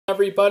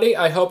everybody.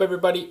 I hope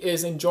everybody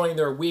is enjoying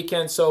their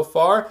weekend so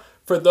far.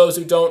 For those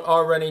who don't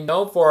already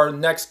know, for our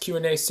next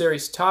Q&A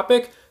series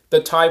topic,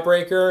 the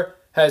tiebreaker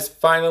has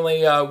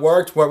finally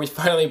worked, where we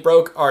finally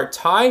broke our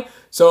tie.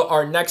 So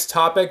our next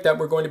topic that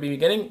we're going to be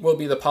beginning will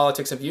be the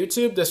politics of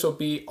YouTube. This will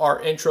be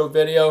our intro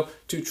video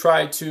to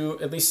try to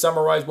at least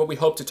summarize what we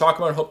hope to talk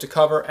about, hope to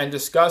cover and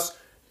discuss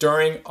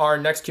during our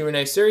next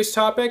Q&A series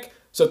topic.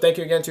 So thank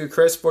you again to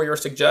Chris for your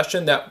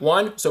suggestion that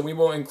one. So we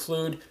will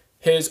include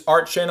his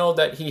art channel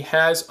that he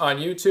has on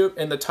YouTube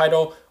in the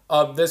title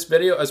of this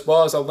video, as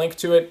well as a link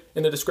to it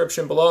in the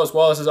description below, as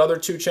well as his other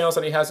two channels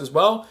that he has as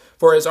well.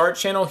 For his art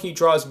channel, he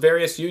draws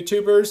various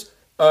YouTubers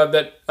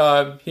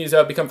that he's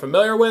become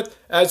familiar with,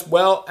 as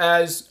well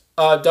as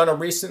done a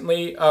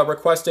recently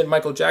requested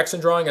Michael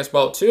Jackson drawing as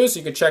well too, so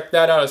you can check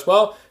that out as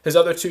well. His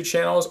other two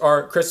channels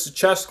are Chris's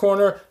Chess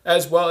Corner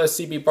as well as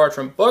CB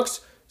Bartram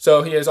Books.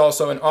 So he is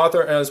also an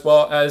author, as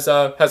well as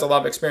has a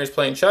lot of experience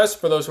playing chess.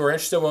 For those who are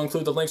interested, we'll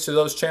include the links to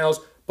those channels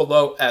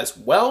below as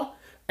well.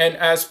 And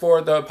as for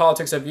the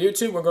politics of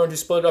YouTube, we're going to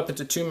split it up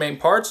into two main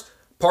parts.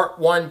 Part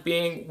one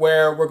being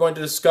where we're going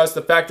to discuss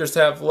the factors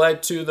that have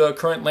led to the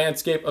current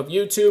landscape of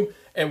YouTube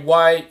and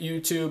why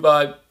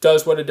YouTube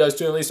does what it does,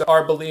 to at least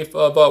our belief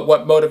of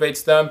what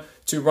motivates them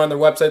to run their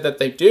website that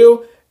they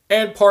do.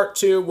 And part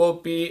two will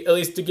be at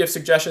least to give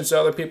suggestions to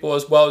other people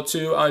as well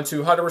too on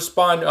to how to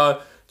respond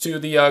to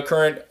the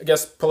current, I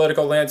guess,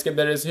 political landscape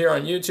that is here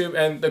on YouTube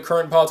and the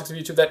current politics of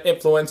YouTube that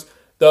influence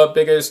the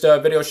biggest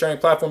video sharing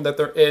platform that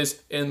there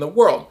is in the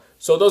world.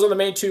 So those are the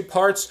main two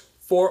parts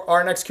for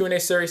our next Q&A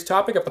series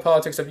topic of the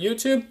politics of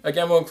YouTube.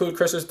 Again, we'll include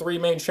Chris's three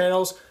main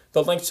channels.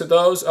 The links to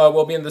those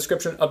will be in the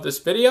description of this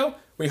video.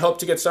 We hope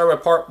to get started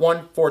with part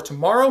one for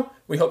tomorrow.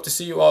 We hope to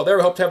see you all there.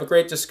 We hope to have a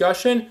great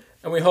discussion,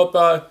 and we hope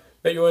that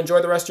you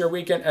enjoy the rest of your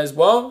weekend as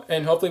well.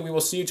 And hopefully we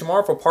will see you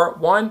tomorrow for part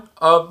one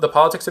of the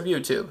politics of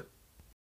YouTube.